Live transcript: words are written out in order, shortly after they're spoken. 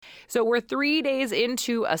So we're 3 days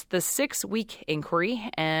into the 6-week inquiry,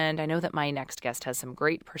 and I know that my next guest has some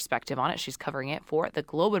great perspective on it. She's covering it for the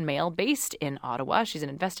Globe and Mail based in Ottawa. She's an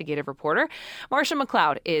investigative reporter. Marsha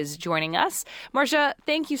McLeod is joining us. Marsha,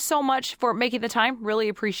 thank you so much for making the time. Really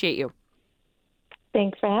appreciate you.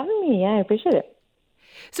 Thanks for having me. Yeah, I appreciate it.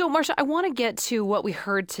 So, Marsha, I want to get to what we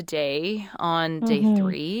heard today on day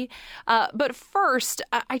 3. But first,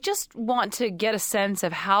 I just want to get a sense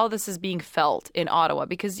of how this is being felt in Ottawa,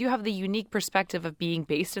 because you have the unique perspective of being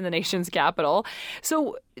based in the nation's capital.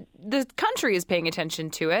 So the country is paying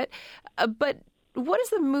attention to it. But what is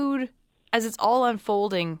the mood as it's all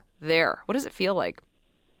unfolding there? What does it feel like?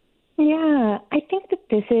 Yeah, I think that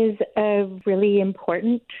this is a really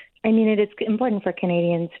important it is important for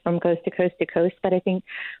Canadians from coast to coast to coast, but I think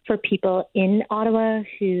for people in Ottawa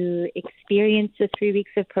who experienced the 3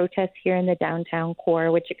 weeks of protests here in the downtown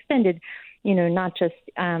core, which extended, not just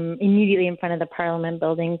immediately in front of the Parliament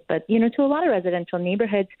buildings, but, to a lot of residential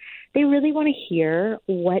neighborhoods, they really want to hear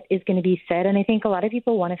what is going to be said. And I think a lot of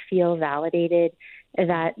people want to feel validated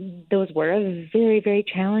that those were a very, very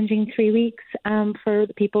challenging 3 weeks for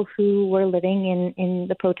the people who were living in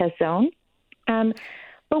the protest zone.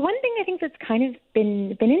 But one thing I think that's kind of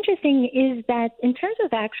been interesting is that in terms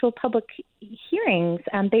of actual public hearings,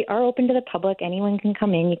 they are open to the public. Anyone can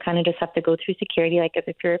come in. You kind of just have to go through security, like as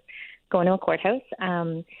if you're going to a courthouse.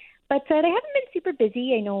 But they haven't been super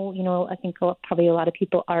busy. I know, I think probably a lot of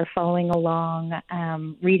people are following along,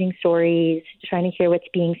 reading stories, trying to hear what's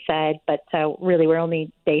being said. But really, we're only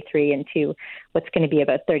day 3 into what's going to be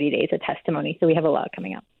about 30 days of testimony. So we have a lot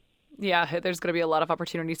coming up. Yeah, there's going to be a lot of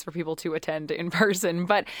opportunities for people to attend in person.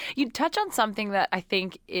 But you touch on something that I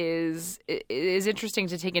think is interesting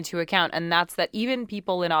to take into account, and that's that even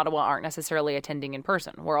people in Ottawa aren't necessarily attending in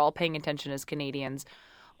person. We're all paying attention as Canadians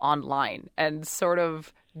online and sort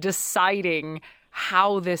of deciding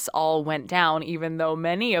how this all went down, even though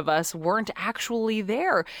many of us weren't actually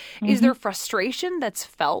there. Mm-hmm. Is there frustration that's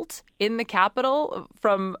felt in the capital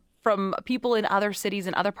from people in other cities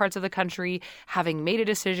and other parts of the country having made a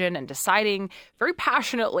decision and deciding very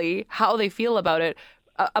passionately how they feel about it,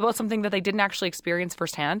 about something that they didn't actually experience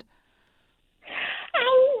firsthand?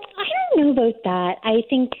 I don't know about that. I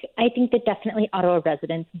think that definitely Ottawa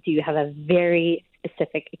residents do have a very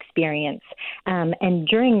specific experience. And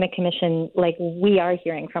during the commission, we are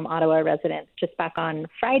hearing from Ottawa residents. Just back on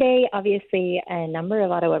Friday, obviously, a number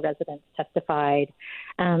of Ottawa residents testified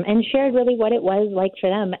and shared really what it was like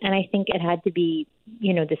for them. And I think it had to be,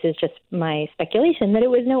 this is just my speculation, that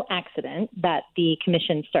it was no accident that the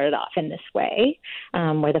commission started off in this way,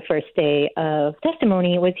 where the first day of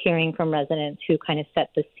testimony was hearing from residents who kind of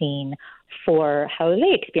set the scene for how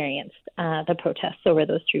they experienced the protests over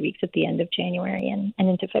those 3 weeks at the end of January and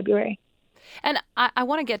into February. And I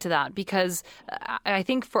want to get to that because I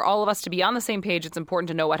think for all of us to be on the same page, it's important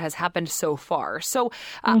to know what has happened so far. So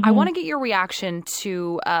I want to get your reaction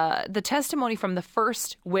to the testimony from the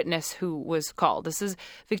first witness who was called. This is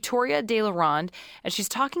Victoria De La Ronde, and she's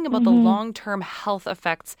talking about the long-term health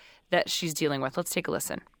effects that she's dealing with. Let's take a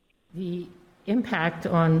listen. The impact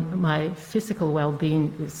on my physical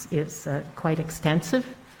well-being is quite extensive.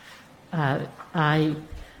 I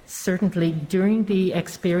certainly, during the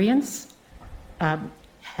experience,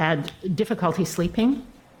 had difficulty sleeping.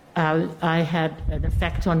 I had an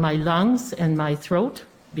effect on my lungs and my throat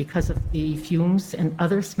because of the fumes and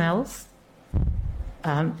other smells.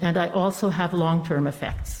 And I also have long-term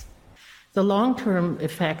effects. The long-term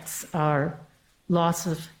effects are loss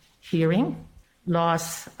of hearing,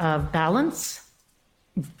 loss of balance,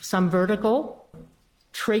 some vertigo,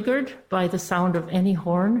 triggered by the sound of any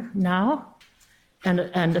horn now, and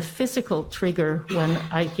a physical trigger when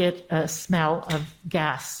I get a smell of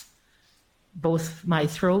gas. Both my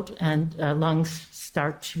throat and lungs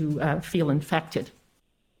start to feel infected.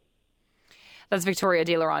 That's Victoria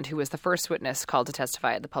De La Ronde, who was the first witness called to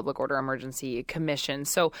testify at the Public Order Emergency Commission.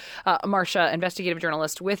 So, Marsha, investigative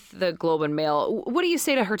journalist with the Globe and Mail, what do you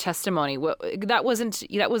say to her testimony? That wasn't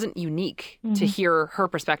unique to hear her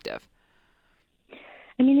perspective.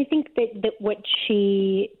 I think that what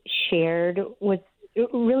she shared was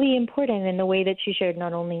really important in the way that she shared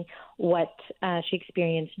not only what she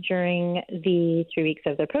experienced during the 3 weeks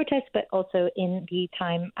of the protest, but also in the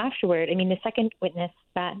time afterward. The second witness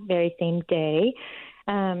that very same day,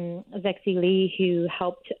 Zexi Lee, who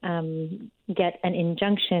helped get an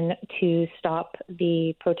injunction to stop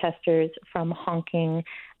the protesters from honking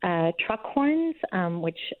truck horns,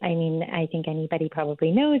 which, I think anybody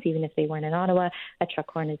probably knows, even if they weren't in Ottawa, a truck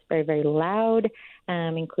horn is very, very loud,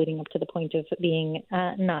 including up to the point of being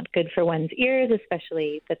not good for one's ears,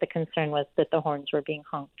 especially that the concern was that the horns were being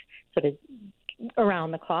honked sort of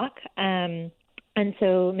around the clock. And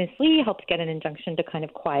so Ms. Lee helped get an injunction to kind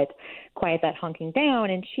of quiet that honking down,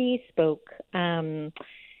 and she spoke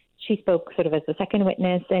sort of as the second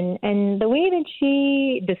witness, and the way that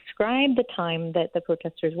she described the time that the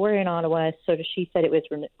protesters were in Ottawa, sort of, she said it was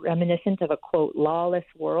reminiscent of a, quote, lawless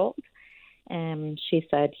world. She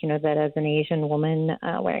said, that as an Asian woman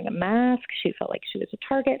wearing a mask, she felt like she was a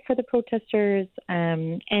target for the protesters.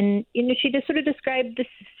 And, she just sort of described the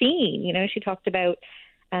scene. She talked about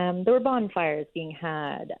there were bonfires being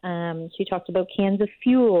had. She talked about cans of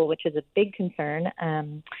fuel, which is a big concern,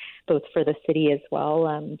 both for the city as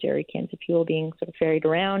well, jerry cans of fuel being sort of ferried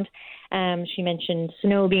around. She mentioned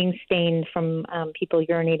snow being stained from people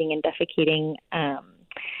urinating and defecating,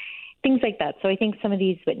 things like that. So I think some of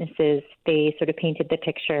these witnesses, they sort of painted the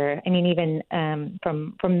picture. I mean, even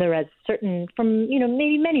from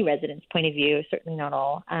maybe many residents' point of view, certainly not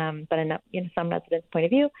all, but enough, some residents' point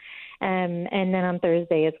of view. And then on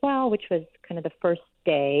Thursday as well, which was kind of the first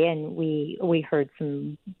day, and we heard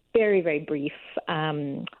some very, very brief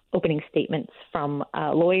opening statements from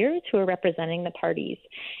lawyers who are representing the parties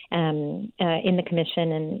in the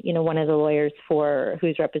commission. And, one of the lawyers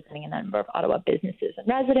who's representing a number of Ottawa businesses and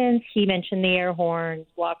residents, he mentioned the air horns,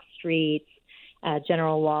 blocked streets,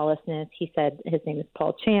 general lawlessness. He said, his name is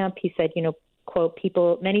Paul Champ. He said, quote,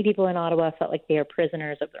 many people in Ottawa felt like they are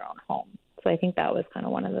prisoners of their own home. So I think that was kind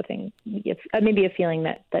of one of the things, maybe a feeling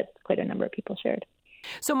that quite a number of people shared.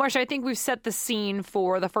 So, Marsha, I think we've set the scene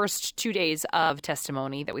for the first 2 days of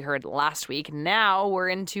testimony that we heard last week. Now we're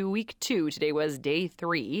into week 2. Today was day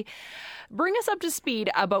 3. Bring us up to speed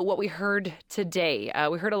about what we heard today.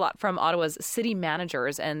 We heard a lot from Ottawa's city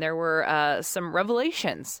managers, and there were some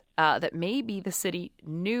revelations that maybe the city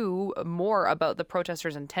knew more about the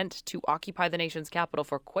protesters' intent to occupy the nation's capital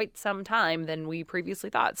for quite some time than we previously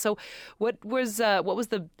thought. So what was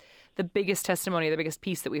the biggest testimony, the biggest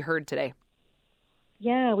piece that we heard today?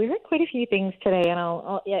 Yeah, we heard quite a few things today, and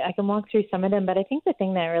I can walk through some of them. But I think the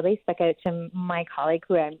thing that really stuck out to my colleague,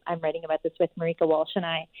 who I'm writing about this with, Marika Walsh and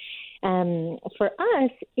I, for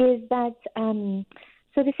us, is that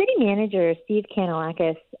so the city manager, Steve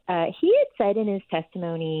Kanalakis, he had said in his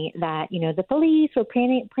testimony that the police were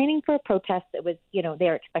planning for a protest that was they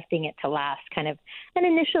were expecting it to last kind of an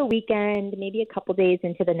initial weekend, maybe a couple days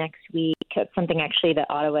into the next week. Something actually that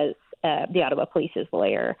the Ottawa Police's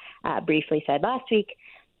lawyer briefly said last week.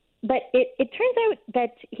 But it turns out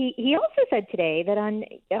that he also said today that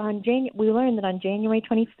we learned that on January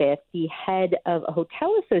 25th, the head of a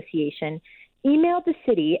hotel association emailed the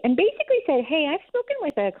city and basically said, hey, I've spoken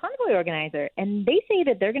with a convoy organizer, and they say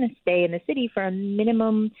that they're going to stay in the city for a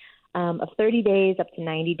minimum of 30 days up to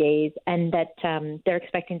 90 days, and that they're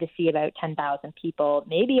expecting to see about 10,000 people,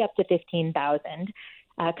 maybe up to 15,000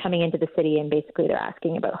 coming into the city, and basically they're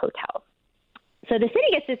asking about hotels. So the city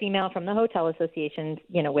gets this email from the hotel associations,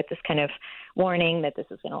 with this kind of warning that this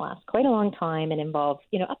is going to last quite a long time and involve,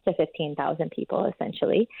 up to 15,000 people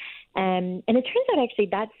essentially. And it turns out actually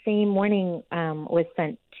that same warning was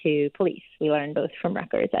sent to police. We learned both from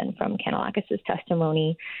records and from Kanalakis'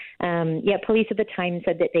 testimony. Yet police at the time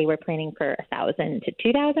said that they were planning for 1,000 to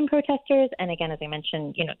 2,000 protesters. And again, as I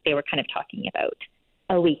mentioned, they were kind of talking about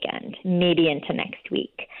a weekend, maybe into next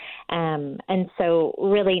week. And so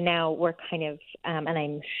really now we're kind of, and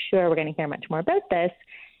I'm sure we're going to hear much more about this,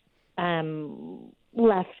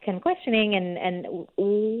 left kind of questioning and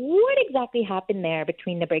what exactly happened there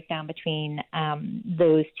between the breakdown between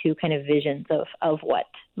those two kind of visions of what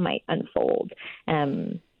might unfold.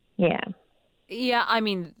 Yeah, I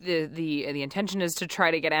mean, the intention is to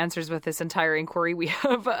try to get answers with this entire inquiry. We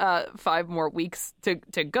have 5 more weeks to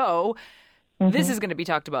go. Mm-hmm. This is going to be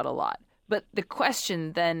talked about a lot. But the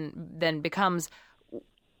question then becomes,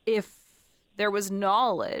 if there was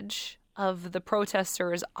knowledge of the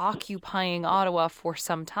protesters occupying Ottawa for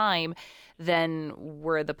some time, then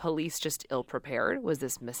were the police just ill-prepared? Was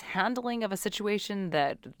this mishandling of a situation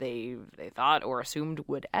that they thought or assumed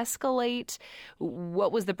would escalate?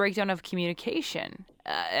 What was the breakdown of communication?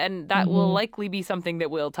 And that will likely be something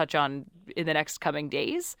that we'll touch on in the next coming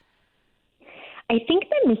days. I think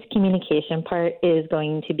the miscommunication part is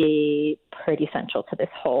going to be pretty central to this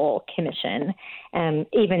whole commission.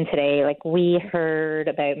 Even today, we heard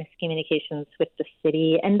about miscommunications with the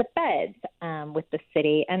city and the feds, with the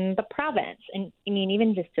city and the province. And I mean,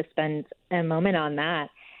 even just to spend a moment on that,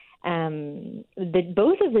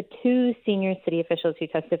 both of the 2 senior city officials who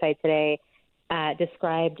testified today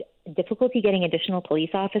described difficulty getting additional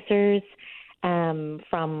police officers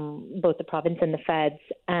from both the province and the feds.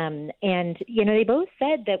 And, they both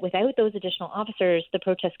said that without those additional officers, the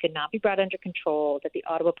protests could not be brought under control, that the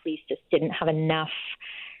Ottawa police just didn't have enough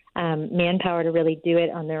manpower to really do it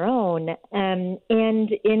on their own. And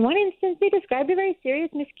in one instance, they described a very serious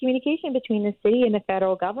miscommunication between the city and the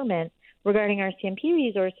federal government regarding RCMP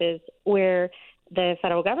resources, where the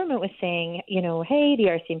federal government was saying, hey, the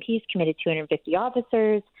RCMP's committed 250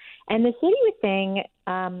 officers. And the city was saying,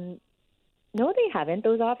 no, they haven't.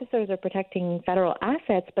 Those officers are protecting federal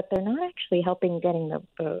assets, but they're not actually helping getting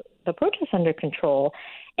the protests under control.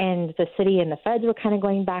 And the city and the feds were kind of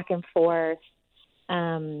going back and forth.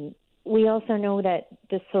 We also know that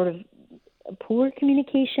this sort of poor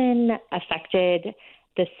communication affected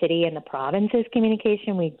the city and the province's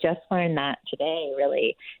communication. We just learned that today,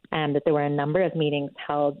 really, that there were a number of meetings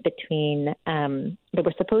held that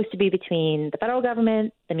were supposed to be between the federal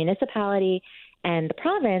government, the municipality, and the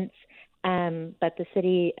province. But the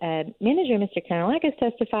city manager, Mr. Kanalakis,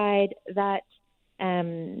 testified that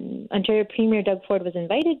Ontario Premier Doug Ford was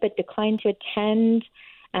invited but declined to attend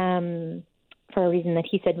for a reason that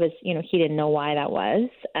he said was, he didn't know why that was.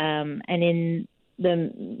 And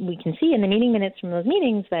we can see in the meeting minutes from those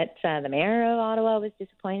meetings that the mayor of Ottawa was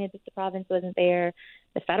disappointed that the province wasn't there.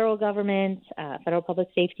 The federal government, federal public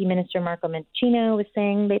safety minister Marco Mendicino was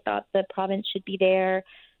saying they thought the province should be there.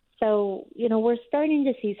 So, we're starting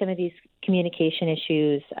to see some of these communication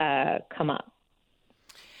issues come up.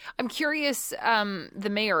 I'm curious, the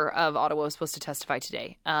mayor of Ottawa was supposed to testify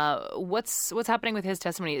today. What's happening with his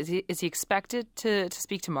testimony? Is he expected to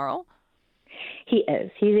speak tomorrow? He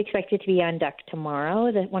is. He's expected to be on deck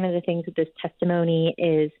tomorrow. One of the things with this testimony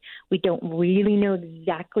is we don't really know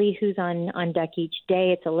exactly who's on deck each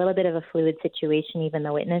day. It's a little bit of a fluid situation, even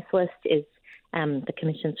the witness list is the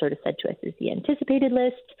commission sort of said to us is the anticipated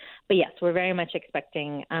list. But yes, we're very much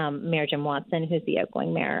expecting Mayor Jim Watson, who's the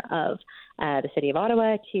outgoing mayor of the city of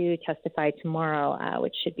Ottawa, to testify tomorrow,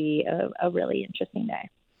 which should be a really interesting day.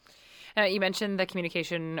 You mentioned the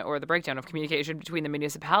communication or the breakdown of communication between the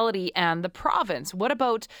municipality and the province. What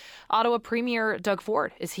about Ottawa Premier Doug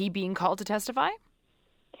Ford? Is he being called to testify?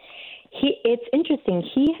 It's interesting.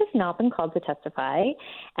 He has not been called to testify.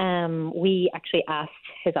 We actually asked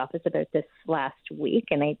his office about this last week,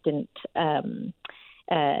 and I didn't.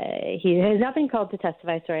 He has not been called to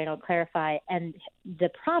testify, sorry, and I'll clarify. And the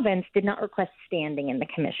province did not request standing in the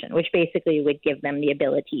commission, which basically would give them the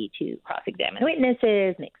ability to cross-examine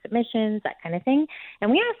witnesses, make submissions, that kind of thing.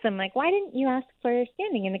 And we asked them, why didn't you ask for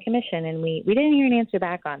standing in the commission? And we didn't hear an answer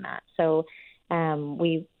back on that. So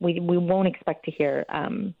we won't expect to hear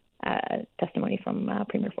testimony from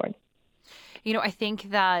Premier Ford. I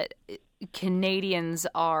think that Canadians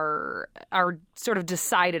are sort of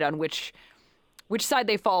decided on which side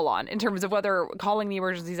they fall on in terms of whether calling the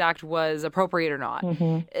Emergencies Act was appropriate or not.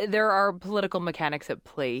 Mm-hmm. There are political mechanics at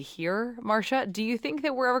play here. Marsha, do you think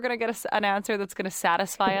that we're ever going to get an answer that's going to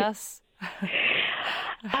satisfy us?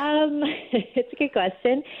 It's a good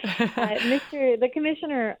question. The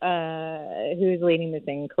commissioner who's leading this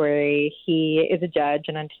inquiry, he is a judge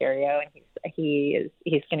in Ontario, and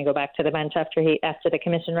he's going to go back to the bench after the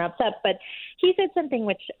commission wraps up. But he said something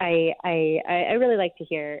which I really like to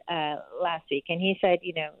hear last week, and he said,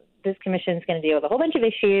 this commission is going to deal with a whole bunch of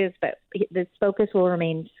issues, but this focus will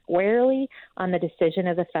remain squarely on the decision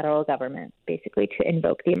of the federal government, basically to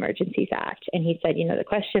invoke the Emergencies Act. And he said, the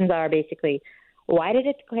questions are basically, why did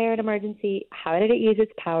it declare an emergency? How did it use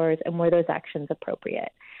its powers? And were those actions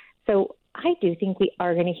appropriate? So I do think we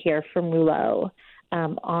are going to hear from Rouleau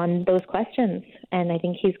on those questions. And I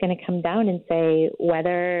think he's going to come down and say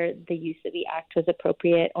whether the use of the act was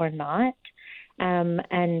appropriate or not. And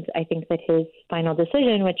I think that his final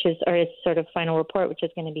decision, or his sort of final report, which is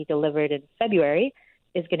going to be delivered in February,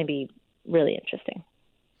 is going to be really interesting.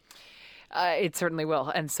 It certainly will,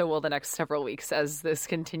 and so will the next several weeks as this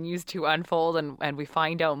continues to unfold and we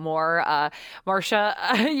find out more.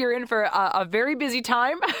 Marsha, you're in for a very busy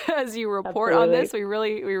time as you report Absolutely. on this. We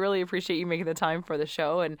really appreciate you making the time for the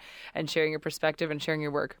show and sharing your perspective and sharing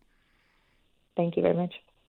your work. Thank you very much.